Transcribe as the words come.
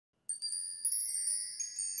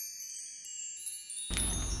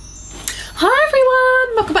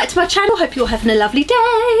welcome back to my channel. Hope you're having a lovely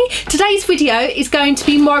day. Today's video is going to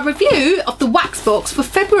be my review of the Waxbox for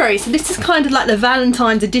February. So this is kind of like the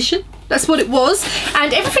Valentine's edition. That's what it was,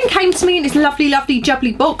 and everything came to me in this lovely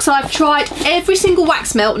jubbly box. I've tried every single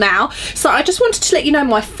wax melt now, so I just wanted to let you know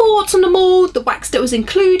my thoughts on them all, the wax that was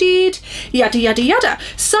included, yada yada yada.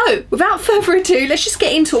 So without further ado, let's just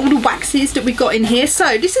get into all the waxes that we got in here.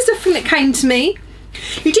 So this is everything that came to me.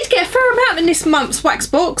 You did get a fair amount in this month's wax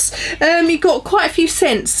box. You got quite a few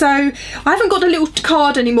scents, so I haven't got a little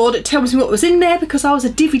card anymore that tells me what was in there because I was a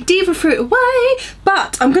diva threw it away.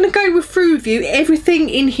 But I'm going to go through with you everything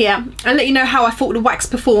in here and let you know how I thought the wax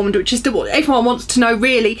performed, which is what everyone wants to know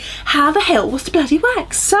really. How the hell was the bloody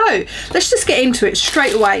wax? So let's just get into it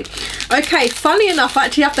straight away. Okay, funny enough, I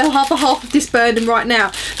actually have the other half of this burning right now.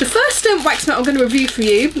 The first wax melt I'm going to review for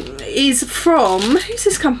you is from, who's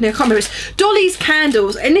this company? I can't remember. It's Dolly's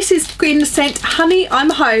Candles, and this is in the scent Honey I'm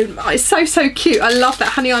Home. Oh, it's so cute. I love that,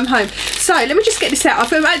 Honey I'm Home. So let me just get this out.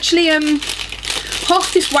 I've actually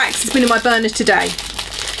half this wax has been in my burner today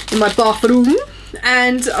in my bathroom,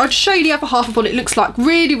 and I'll just show you the other half of what it looks like.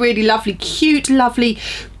 Really lovely, cute, lovely,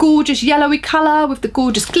 gorgeous yellowy colour with the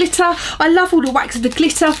gorgeous glitter. I love all the wax of the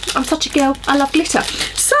glitter. I'm such a girl, I love glitter.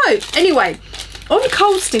 So anyway, on the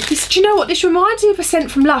cold stick, this, do you know what, this reminds me of a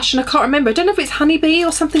scent from Lush, and I can't remember. I don't know if it's honeybee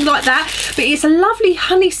or something like that, but it's a lovely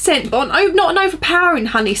honey scent, but not an overpowering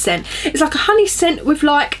honey scent. It's like a honey scent with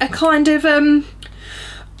like a kind of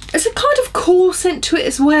it's a kind of cool scent to it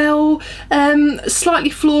as well, slightly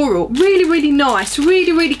floral, really nice,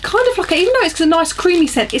 really kind of like, even though it's a nice creamy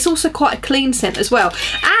scent, it's also quite a clean scent as well.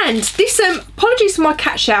 And this, apologies for my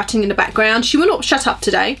cat shouting in the background, she will not shut up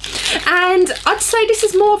today. And I'd say this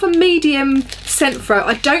is more of a medium scent throw.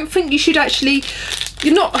 I don't think you should actually,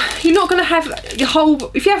 you're not going to have your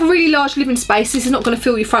whole, if you have a really large living space, this is not going to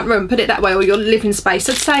fill your front room, put it that way, or your living space.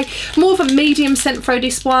 I'd say more of a medium scent throw,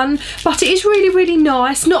 this one, but it is really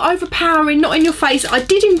nice, not overpowering, not in your face. I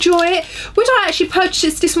did enjoy it. Would I actually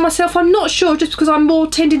purchase this for myself? I'm not sure, just because I'm more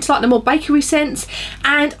tending to like the more bakery scents,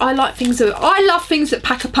 and I like things that, I love things that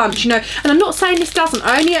pack a punch, you know. And I'm not saying this doesn't,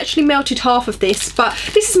 I only actually melted half of this, but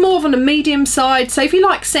this is more of on the medium side. So if you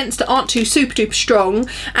like scents that aren't too super duper strong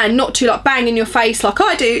and not too like bang in your face like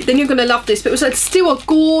I do, then you're going to love this. But it was still a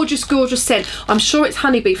gorgeous scent. I'm sure it's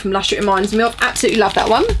honeybee from Lush, it reminds me of. Absolutely love that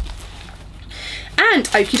one. And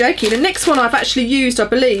okie dokie, the next one I've actually used, I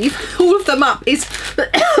believe, all of them up, is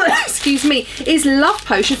excuse me, is Love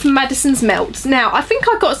Potion from Madison's Melts. Now I think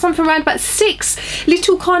I got something around about 6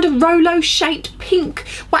 little kind of Rolo shaped pink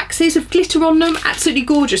waxes with glitter on them. Absolutely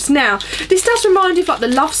gorgeous. Now this does remind me of like the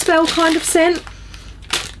Love Spell kind of scent.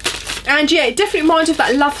 And yeah, it definitely reminds me of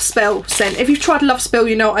that Love Spell scent. If you've tried Love Spell,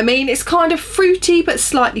 you know what I mean. It's kind of fruity but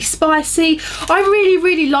slightly spicy. I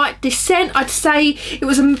really liked this scent. I'd say it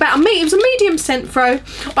was about it was a medium scent throw.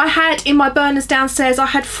 I had in my burners downstairs, I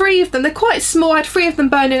had 3 of them. They're quite small. I had 3 of them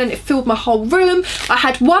burning and it filled my whole room. I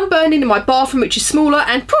had 1 burning in my bathroom, which is smaller,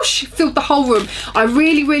 and push, filled the whole room. I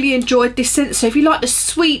really enjoyed this scent. So if you like the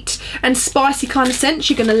sweet and spicy kind of scents,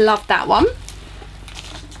 you're gonna love that one.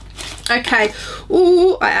 Okay,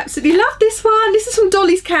 oh, I absolutely love this one. This is from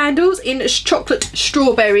Dolly's Candles in chocolate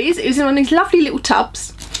strawberries. It was in one of these lovely little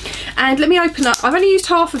tubs. And let me open up. I've only used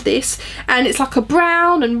half of this, and it's like a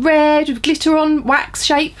brown and red with glitter on wax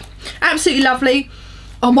shape. Absolutely lovely.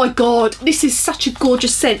 Oh my god, this is such a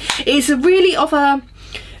gorgeous scent. It's a really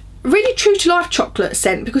really true to life chocolate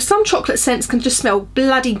scent, because some chocolate scents can just smell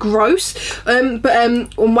bloody gross, but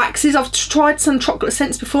on waxes, I've tried some chocolate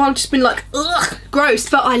scents before, I've just been like, ugh, gross,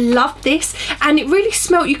 but I love this. And it really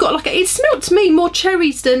smelled, you got like it smelled to me more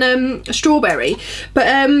cherries than strawberry, but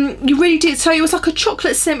you really did. So it was like a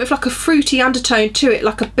chocolate scent with like a fruity undertone to it,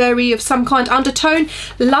 like a berry of some kind undertone.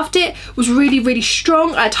 Loved it. It was really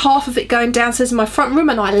strong. I had half of it going downstairs in my front room,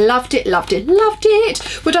 and I loved it.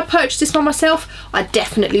 Would I purchase this by myself? I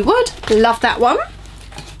definitely would. Love that one.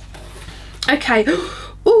 Okay,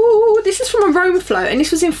 oh, this is from Aromaflow, and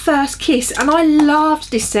this was in First Kiss, and I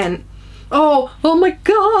loved this scent. Oh my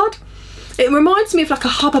god, it reminds me of like a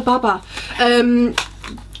Hubba Bubba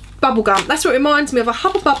bubblegum. That's what it reminds me of, a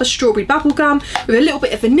Hubba Bubba strawberry bubblegum with a little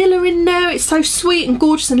bit of vanilla in there. It's so sweet and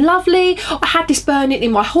gorgeous and lovely. I had this burning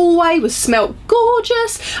in my hallway, was smelled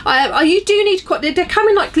gorgeous. You do need quite, they come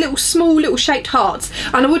in like little small little shaped hearts,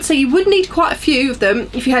 and I would say you would need quite a few of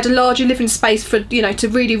them if you had a larger living space for, you know, to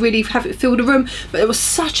really have it fill the room. But it was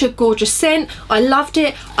such a gorgeous scent. I loved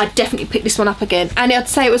it. I'd definitely pick this one up again, and I'd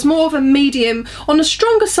say it was more of a medium, on the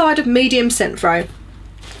stronger side of medium scent throw.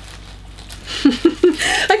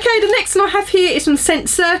 Okay, the next one I have here is from Scent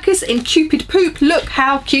Circus in Cupid Poop. Look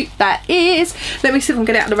how cute that is. Let me see if I can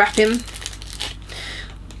get it out of the wrapping.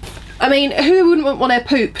 I mean, who wouldn't want their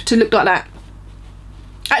poop to look like that?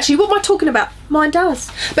 Actually, what am I talking about? Mine does.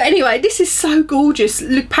 But anyway, this is so gorgeous.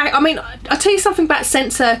 Look, I mean, I'll tell you something about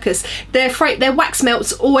Scent Circus. Their wax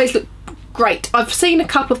melts always look great. I've seen a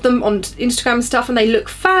couple of them on Instagram and stuff, and they look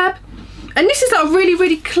fab. And this is like a really,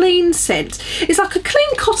 really clean scent. It's like a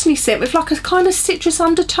clean cottony scent with like a kind of citrus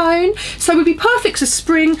undertone. So it would be perfect for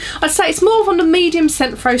spring. I'd say it's more on the medium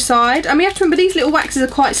scent throw side. I mean, you have to remember these little waxes are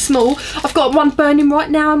quite small. I've got one burning right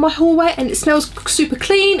now in my hallway, and it smells super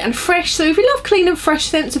clean and fresh. So if you love clean and fresh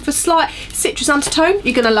scents with a slight citrus undertone,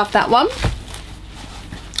 you're going to love that one.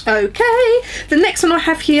 Okay, the next one I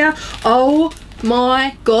have here, oh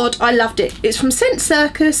my god, I loved it. It's from Scent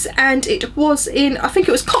Circus, and it was in, I think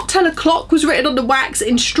it was Cocktail O'Clock was written on the wax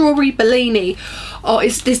in Strawberry Bellini. Oh,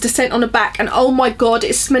 there's the scent on the back, and oh my god,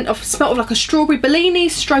 it smelled of like a strawberry Bellini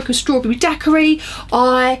stroke of strawberry daiquiri.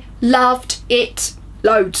 I loved it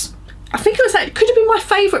loads. I think it was like, could have been my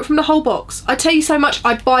favourite from the whole box. I tell you so much,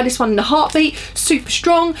 I'd buy this one in a heartbeat. Super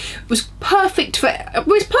strong. It was perfect for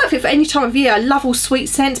any time of year. I love all sweet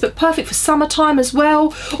scents, but perfect for summertime as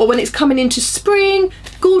well, or when it's coming into spring.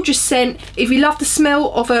 Gorgeous scent. If you love the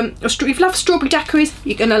smell of if you love strawberry daiquiris,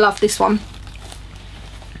 you're gonna love this one.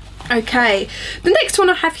 Okay, the next one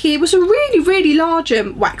I have here was a really, really large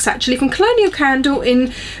wax, actually, from Colonial Candle.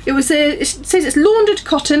 It says it's laundered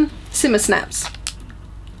cotton simmer snaps.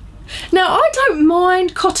 Now, I don't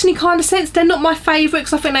mind cottony kind of scents. They're not my favourite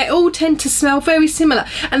because I think they all tend to smell very similar,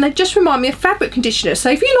 and they just remind me of fabric conditioner. So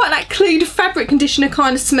if you like that clean fabric conditioner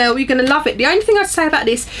kind of smell, you're going to love it. The only thing I'd say about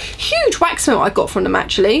this huge wax smell I got from them,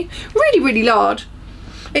 actually, really, really large.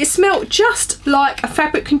 It smelled just like a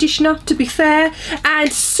fabric conditioner, to be fair,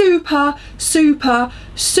 and super, super,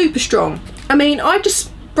 super strong. I mean, I just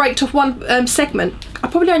braked off one segment. I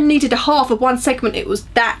probably only needed a half of one segment. It was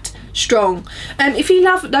that strong. If you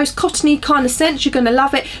love those cottony kind of scents, you're going to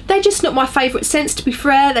love it. They're just not my favourite scents, to be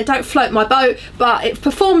fair. They don't float my boat, but it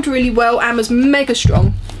performed really well and was mega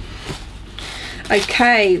strong.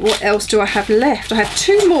 Okay, what else do I have left? I have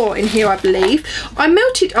two more in here, I believe. I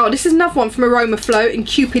melted, oh, this is another one from Aroma Flow in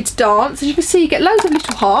Cupid's Dance. As you can see, you get loads of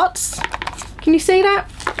little hearts. Can you see that?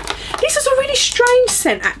 This is a really strange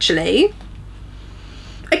scent, actually.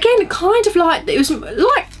 Again, kind of like, it's similar,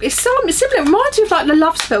 it reminds me of like the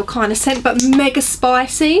Love Spell kind of scent, but mega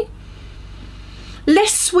spicy.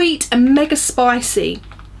 Less sweet and mega spicy.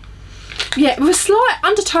 Yeah, with a slight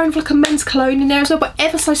undertone of like a men's cologne in there as well, but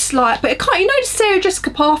ever so slight. But it kind of, you know, the Sarah Jessica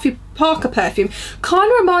Parker perfume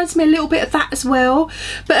kind of reminds me a little bit of that as well.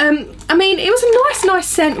 But I mean, it was a nice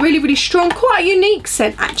scent, really, really strong, quite a unique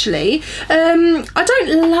scent, actually. I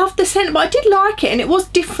don't love the scent, but I did like it, and it was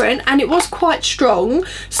different, and it was quite strong.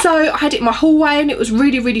 So I had it in my hallway, and it was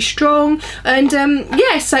really, really strong. And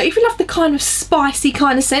yeah, so if you love the kind of spicy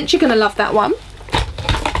kind of scent, you're gonna love that one.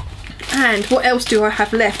 And what else do I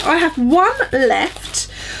have left? I have one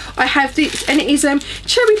left. I have this, and it is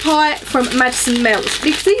Cherry Pie from Madison Melts.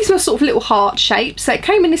 These were sort of little heart shapes. So it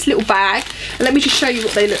came in this little bag, and let me just show you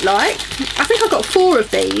what they look like. I think I got 4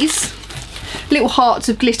 of these little hearts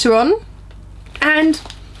of glitter on, and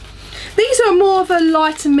these are more of a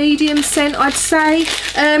lighter medium scent, I'd say,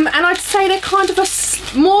 and I'd say they're kind of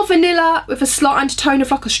a more vanilla with a slight undertone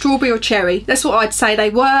of like a strawberry or cherry. That's what I'd say they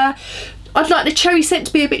were. I'd like the cherry scent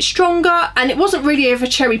to be a bit stronger, and it wasn't really of a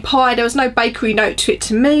cherry pie. There was no bakery note to it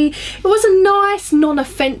to me. It was a nice,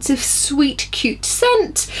 non-offensive, sweet, cute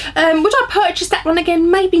scent. Would I purchase that one again?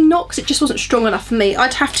 Maybe not, because it just wasn't strong enough for me.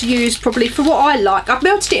 I'd have to use probably for what I like. I've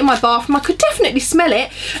melted it in my bathroom. I could definitely smell it.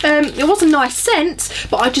 It was a nice scent,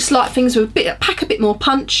 but I just like things with pack a bit more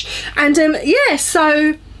punch. And yeah,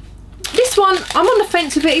 so this one, I'm on the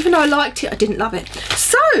fence with it. Even though I liked it, I didn't love it.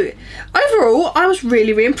 So overall, I was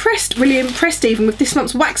really, really impressed even with this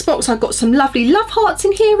month's wax box. I've got some lovely love hearts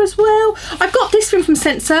in here as well. I got this one from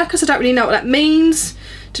Scent Circus. I don't really know what that means,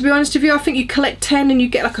 to be honest with you. I think you collect 10 and you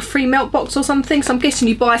get like a free melt box or something. So I'm guessing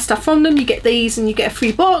you buy stuff from them, you get these and you get a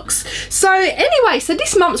free box. So anyway, so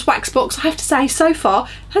this month's wax box, I have to say, so far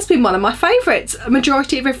has been one of my favourites. A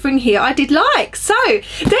majority of everything here I did like. So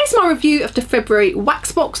there's my review of the February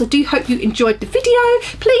wax box. I do hope you enjoyed the video.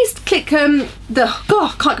 Please click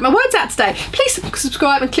I can't get my words out today. Please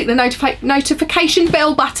subscribe and click the notification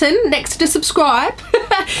bell button next to the subscribe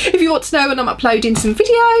if you want to know when I'm uploading some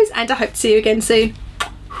videos, and I hope to see you again soon.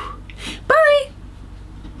 Bye.